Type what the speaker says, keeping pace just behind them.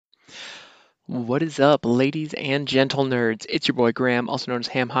What is up, ladies and gentle nerds? It's your boy Graham, also known as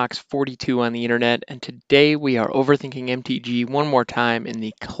HamHawks42 on the internet, and today we are overthinking MTG one more time in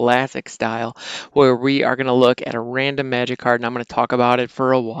the classic style, where we are going to look at a random magic card and I'm going to talk about it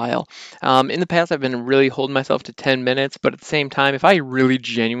for a while. In the past, I've been really holding myself to 10 minutes, but at the same time, if I really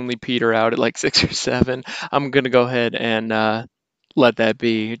genuinely peter out at like 6 or 7, I'm going to go ahead and let that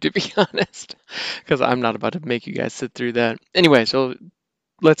be, to be honest, because I'm not about to make you guys sit through that. Anyway, so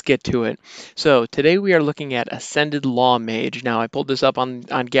let's get to it. So today we are looking at Ascended Law Mage. Now I pulled this up on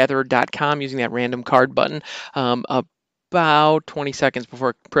Gatherer.com using that random card button about 20 seconds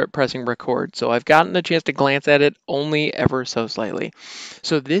before pressing record. So I've gotten a chance to glance at it only ever so slightly.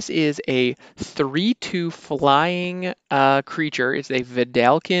 So this is a 3/2 flying creature. It's a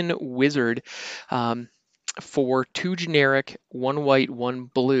Vidalcan wizard. For 2 generic, 1 white, 1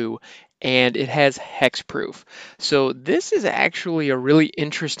 blue, and it has hexproof. So this is actually a really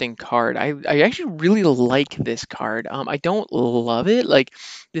interesting card. I actually really like this card. I don't love it. Like,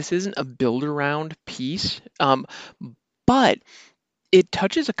 this isn't a build around piece, but it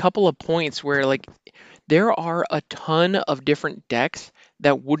touches a couple of points where, like, there are a ton of different decks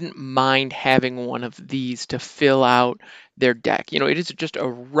that wouldn't mind having one of these to fill out their deck. It is just a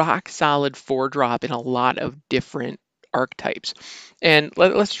rock solid 4 drop in a lot of different archetypes. And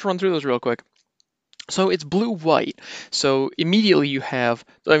let's just run through those real quick. So it's blue white. So immediately you have,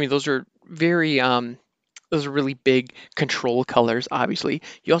 I mean, those are really big control colors, obviously.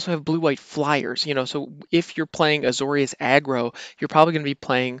 You also have blue white flyers, so if you're playing Azorius aggro, you're probably going to be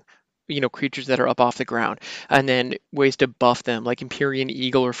playing creatures that are up off the ground, and then ways to buff them like Empyrean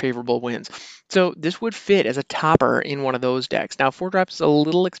Eagle or Favorable Winds. So this would fit as a topper in one of those decks. Now 4 drops is a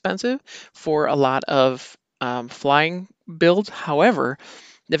little expensive for a lot of flying builds. However,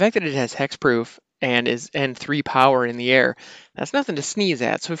 the fact that it has hexproof and 3 power in the air, that's nothing to sneeze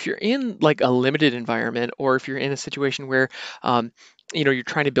at. So if you're in like a limited environment, or if you're in a situation where you're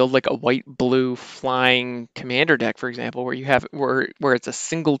trying to build like a white blue flying commander deck, for example, where you have where it's a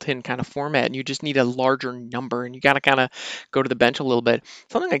singleton kind of format and you just need a larger number and you got to kind of go to the bench a little bit,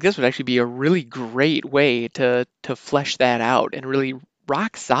 something like this would actually be a really great way to flesh that out and really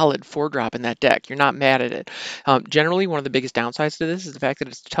rock solid 4 drop in that deck. You're not mad at it. Generally, one of the biggest downsides to this is the fact that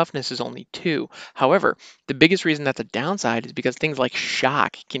its toughness is only 2. However, the biggest reason that's a downside is because things like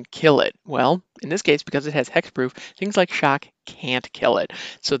shock can kill it. Well, in this case, because it has hexproof, things like shock can't kill it.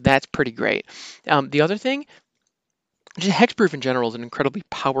 So that's pretty great. The other thing, just hexproof in general is an incredibly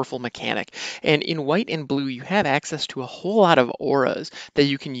powerful mechanic. And in white and blue, you have access to a whole lot of auras that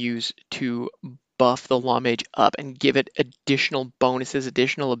you can use to buff the Law Mage up and give it additional bonuses,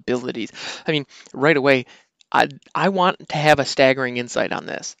 additional abilities. I mean, right away, I want to have a staggering insight on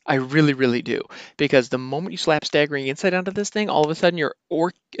this. I really, really do. Because the moment you slap staggering insight onto this thing, all of a sudden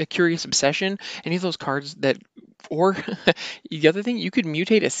or a curious obsession, any of those cards that, or the other thing, you could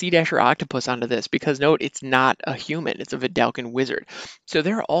mutate a Sea Dasher Octopus onto this because note, it's not a human, it's a Vidalcan wizard. So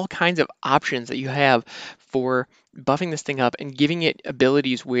there are all kinds of options that you have for buffing this thing up and giving it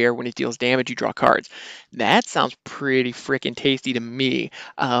abilities where when it deals damage, you draw cards. That sounds pretty freaking tasty to me.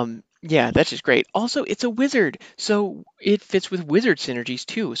 Yeah, that's just great. Also, it's a wizard, so it fits with wizard synergies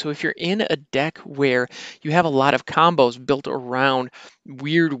too. So if you're in a deck where you have a lot of combos built around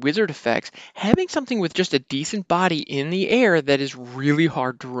weird wizard effects, having something with just a decent body in the air that is really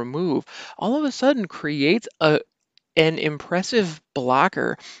hard to remove, all of a sudden creates an impressive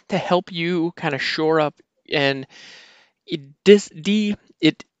blocker to help you kind of shore up, and it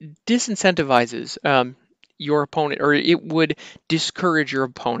disincentivizes your opponent, or it would discourage your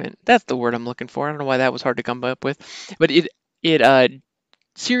opponent. That's the word I'm looking for. I don't know why that was hard to come up with, but it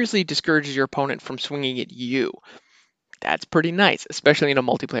seriously discourages your opponent from swinging at you. That's pretty nice, especially in a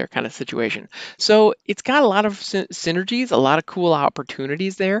multiplayer kind of situation. So it's got a lot of synergies, a lot of cool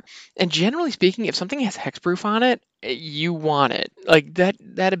opportunities there. And generally speaking, if something has hexproof on it, you want it. Like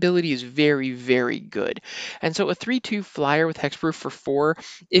that ability is very, very good. And so a 3/2 flyer with hexproof for 4,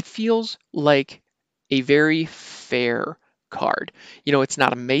 it feels like a very fair card. It's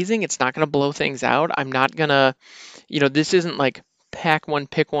not amazing. It's not going to blow things out. I'm not going to, this isn't like pack one,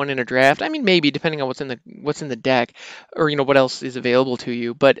 pick one in a draft. I mean, maybe depending on what's in the deck, or what else is available to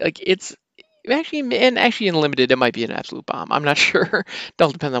you. But like it's actually in limited, it might be an absolute bomb. I'm not sure. It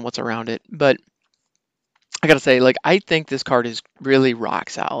all depends on what's around it. But I gotta say, like, I think this card is really rock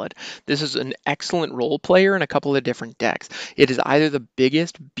solid. This is an excellent role player in a couple of different decks. It is either the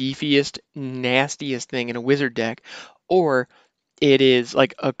biggest, beefiest, nastiest thing in a wizard deck, or it is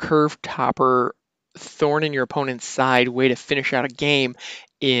like a curve topper, thorn in your opponent's side way to finish out a game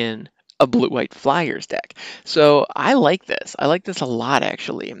in a blue-white flyers deck. So I like this. I like this a lot,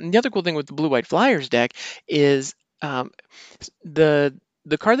 actually. And the other cool thing with the blue-white flyers deck is um, the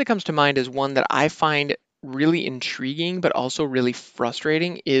the card that comes to mind is one that I find really intriguing but also really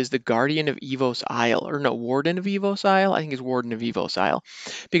frustrating is the Guardian of Evos Isle, or no, Warden of Evos Isle. I think it's Warden of Evos Isle,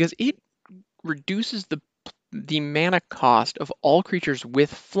 because it reduces the mana cost of all creatures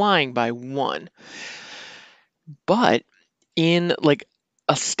with flying by 1. But in like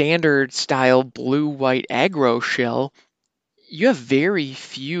a standard style blue white aggro shell, you have very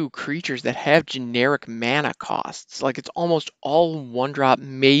few creatures that have generic mana costs. Like it's almost all 1 drop,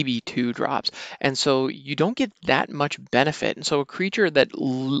 maybe 2 drops. And so you don't get that much benefit. And so a creature that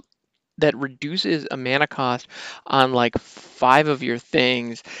reduces a mana cost on like 5 of your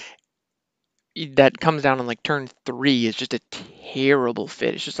things, that comes down on like turn 3, is just a terrible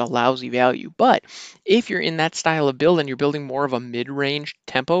fit. It's just a lousy value. But if you're in that style of build and you're building more of a mid-range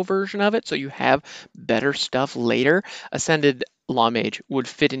tempo version of it, so you have better stuff later, Ascended Lawmage would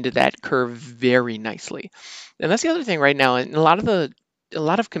fit into that curve very nicely. And that's the other thing right now. In a lot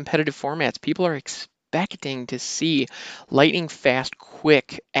of competitive formats, people are expecting to see lightning fast,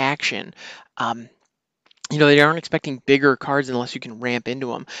 quick action. They aren't expecting bigger cards unless you can ramp into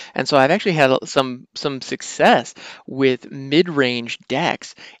them. And so I've actually had some success with mid-range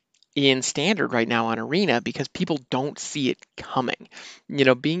decks in standard right now on Arena because people don't see it coming.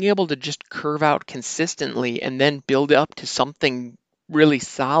 Being able to just curve out consistently and then build up to something really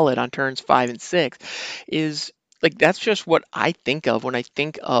solid on turns 5 and 6 is like, that's just what I think of when I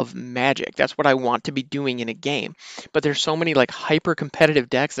think of Magic. That's what I want to be doing in a game. But there's so many like hyper competitive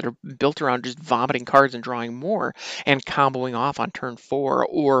decks that are built around just vomiting cards and drawing more and comboing off on turn 4,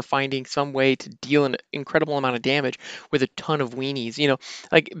 or finding some way to deal an incredible amount of damage with a ton of weenies.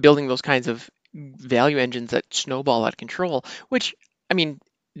 Like building those kinds of value engines that snowball out of control, which, I mean,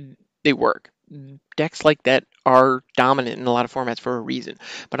 they work. Decks like that are dominant in a lot of formats for a reason.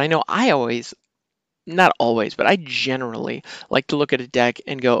 But I know I always, not always, but I generally like to look at a deck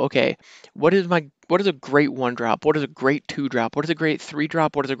and go, okay, what is a great 1 drop? What is a great 2 drop? What is a great 3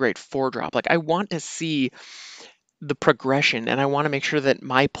 drop? What is a great 4 drop? Like, I want to see the progression, and I want to make sure that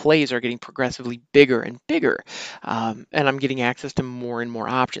my plays are getting progressively bigger and bigger, and I'm getting access to more and more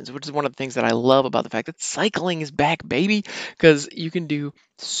options, which is one of the things that I love about the fact that cycling is back, baby, because you can do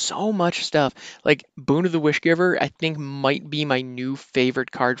so much stuff. Like Boon of the Wishgiver, I think might be my new favorite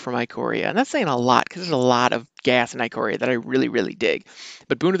card from Ikoria, and that's saying a lot because there's a lot of gas in Ikoria that I really, really dig.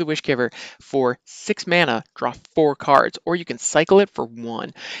 But Boon of the Wishgiver, for 6 mana, draw 4 cards, or you can cycle it for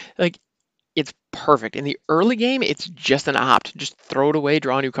 1. Like, it's perfect. In the early game, it's just an opt. Just throw it away,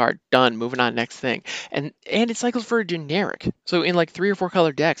 draw a new card, done, moving on, next thing. And it cycles for a generic. So in like 3 or 4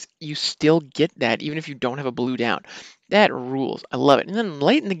 color decks, you still get that even if you don't have a blue down. That rules. I love it. And then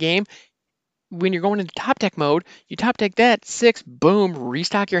late in the game, when you're going into top deck mode, you top deck that 6, boom,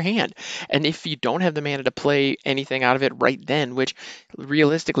 restock your hand. And if you don't have the mana to play anything out of it right then, which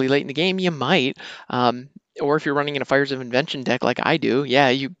realistically late in the game you might, or if you're running in a Fires of Invention deck like I do, yeah,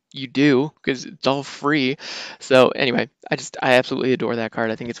 you do, because it's all free. So anyway, I absolutely adore that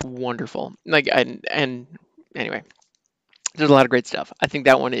card. I think it's wonderful. Like, and anyway, there's a lot of great stuff. I think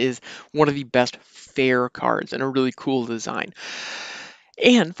that one is one of the best fair cards and a really cool design.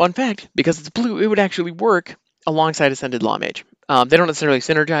 And fun fact, because it's blue, it would actually work alongside Ascended Lawmage. They don't necessarily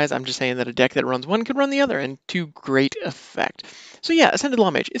synergize. I'm just saying that a deck that runs one could run the other, and to great effect. So yeah, Ascended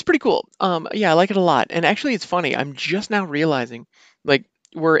Lawmage, it's pretty cool. Yeah, I like it a lot. And actually, it's funny. I'm just now realizing, like,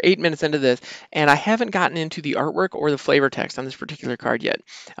 we're 8 minutes into this, and I haven't gotten into the artwork or the flavor text on this particular card yet.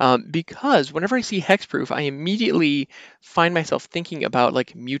 Because whenever I see hexproof, I immediately find myself thinking about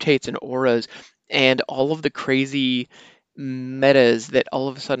like mutates and auras and all of the crazy metas that all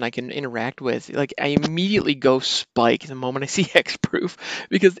of a sudden I can interact with. Like, I immediately go spike the moment I see hexproof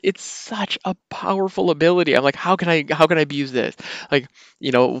because it's such a powerful ability. I'm like, how can I abuse this? Like,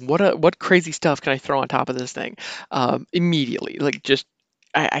 what crazy stuff can I throw on top of this thing? Immediately, like, just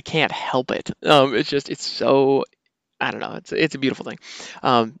I can't help it. It's so, I don't know. It's a beautiful thing.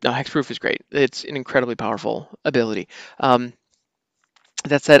 No, hexproof is great. It's an incredibly powerful ability.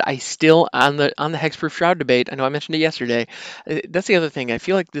 That said, I still, on the hexproof shroud debate, I know I mentioned it yesterday. That's the other thing. I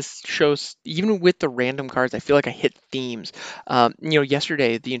feel like this shows, even with the random cards, I feel like I hit themes.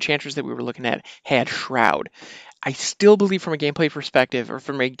 Yesterday the enchanters that we were looking at had shroud. I still believe from a gameplay perspective or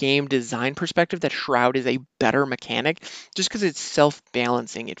from a game design perspective that shroud is a better mechanic, just because it's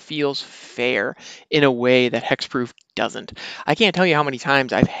self-balancing. It feels fair in a way that hexproof doesn't. I can't tell you how many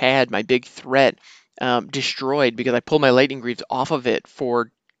times I've had my big threat destroyed because I pulled my lightning greaves off of it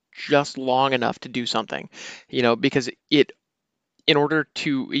for just long enough to do something, because in order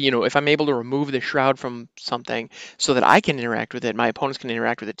to, if I'm able to remove the shroud from something so that I can interact with it, my opponents can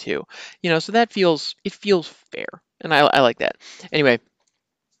interact with it too. So it feels fair, and I like that. Anyway,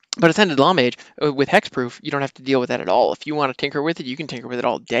 but Ascended Law Mage with Hexproof, you don't have to deal with that at all. If you want to tinker with it, you can tinker with it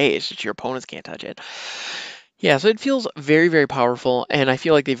all day. It's just your opponents can't touch it. Yeah, so it feels very, very powerful, and I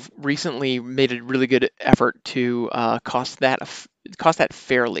feel like they've recently made a really good effort to cost that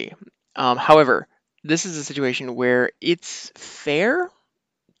fairly. However, this is a situation where it's fair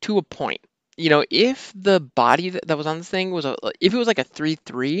to a point. If the body that was on this thing if it was like a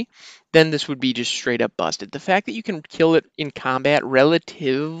 3/3, then this would be just straight up busted. The fact that you can kill it in combat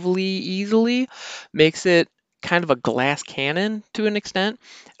relatively easily makes it kind of a glass cannon to an extent.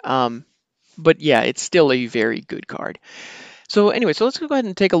 But yeah, it's still a very good card. So anyway, so let's go ahead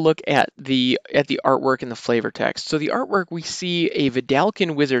and take a look at the artwork and the flavor text. So the artwork, we see a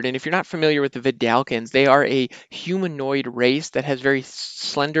Vidalcan wizard, and if you're not familiar with the Vidalcans, they are a humanoid race that has very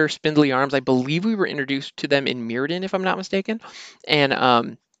slender, spindly arms. I believe we were introduced to them in Mirrodin, if I'm not mistaken,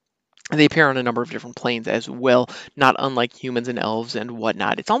 and they appear on a number of different planes as well, not unlike humans and elves and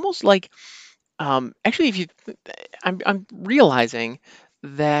whatnot. It's almost like, actually, I'm realizing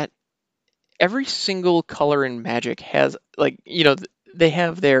that every single color in Magic has, like, they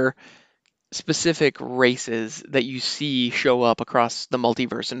have their specific races that you see show up across the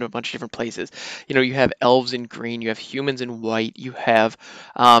multiverse in a bunch of different places. You have elves in green, you have humans in white, you have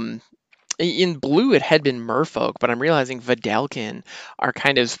in blue it had been merfolk, but I'm realizing Vidalcan are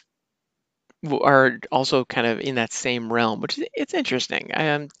kind of are also kind of in that same realm, which it's interesting.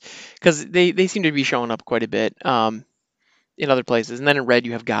 Because they seem to be showing up quite a bit in other places. And then in red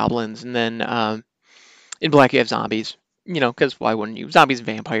you have goblins, and then in black you have zombies. Because why wouldn't you? Zombies and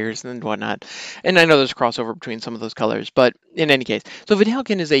vampires and whatnot. And I know there's a crossover between some of those colors, but in any case, so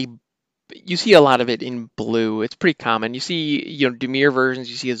Vidalcan you see a lot of it in blue. It's pretty common. You see, Dimir versions,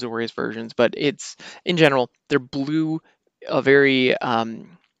 you see Azorius versions, but it's, in general, they're blue, a very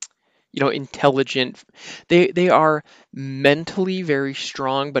intelligent. They are mentally very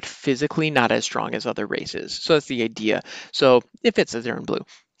strong, but physically not as strong as other races. So that's the idea. So it fits as they're in blue.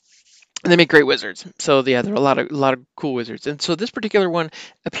 And they make great wizards. So yeah, there are a lot of cool wizards. And so this particular one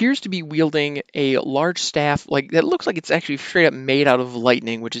appears to be wielding a large staff, like that looks like it's actually straight up made out of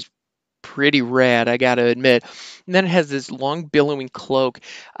lightning, which is pretty rad, I gotta admit. And then it has this long billowing cloak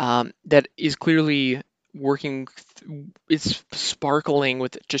that is clearly working. It's sparkling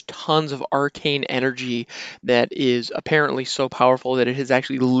with just tons of arcane energy that is apparently so powerful that it has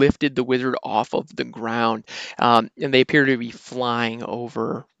actually lifted the wizard off of the ground, and they appear to be flying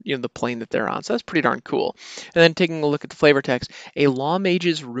over the plane that they're on. So that's pretty darn cool. And then taking a look at the flavor text, a law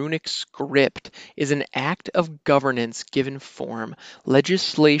mage's runic script is an act of governance given form,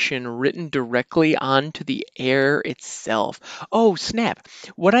 legislation written directly onto the air itself. Oh snap!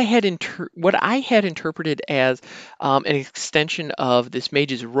 What I had interpreted as an extension of this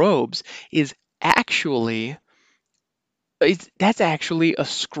mage's robes is actually that's actually a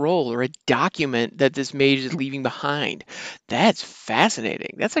scroll or a document that this mage is leaving behind. That's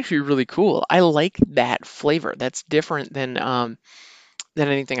fascinating. That's actually really cool. I like that flavor. That's different than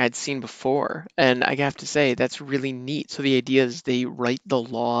anything I'd seen before, and I have to say that's really neat. So the idea is they write the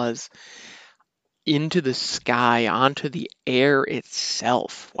laws into the sky, onto the air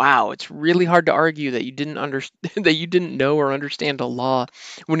itself. Wow, it's really hard to argue that you didn't that you didn't know or understand a law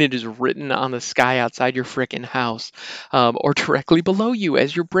when it is written on the sky outside your frickin' house, or directly below you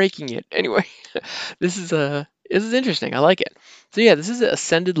as you're breaking it. Anyway, this is interesting. I like it. So yeah, this is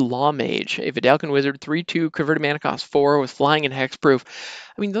Ascended Law Mage, a Vidalcan wizard, 3/2, converted mana cost 4 with flying and hexproof.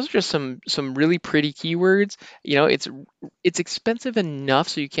 I mean, those are just some really pretty keywords. It's expensive enough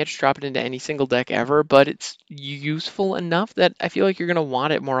so you can't just drop it into any single deck ever, but it's useful enough that I feel like you're going to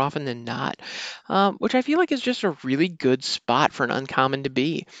want it more often than not, which I feel like is just a really good spot for an uncommon to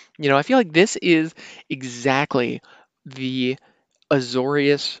be. I feel like this is exactly the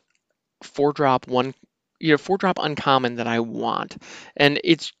Azorius 4-drop one. 4-drop uncommon that I want, and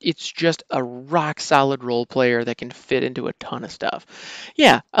it's just a rock solid role player that can fit into a ton of stuff.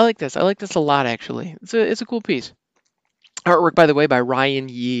 Yeah, I like this. I like this a lot, actually. It's a cool piece. Artwork, by the way, by Ryan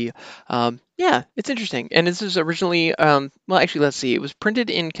Yee. Yeah, it's interesting. And this is originally, well, actually, let's see. It was printed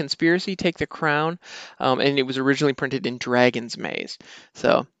in Conspiracy Take the Crown, and it was originally printed in Dragon's Maze.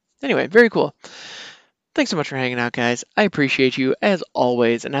 So, anyway, very cool. Thanks so much for hanging out, guys. I appreciate you, as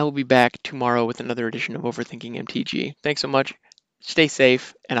always, and I will be back tomorrow with another edition of Overthinking MTG. Thanks so much. Stay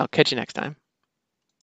safe, and I'll catch you next time.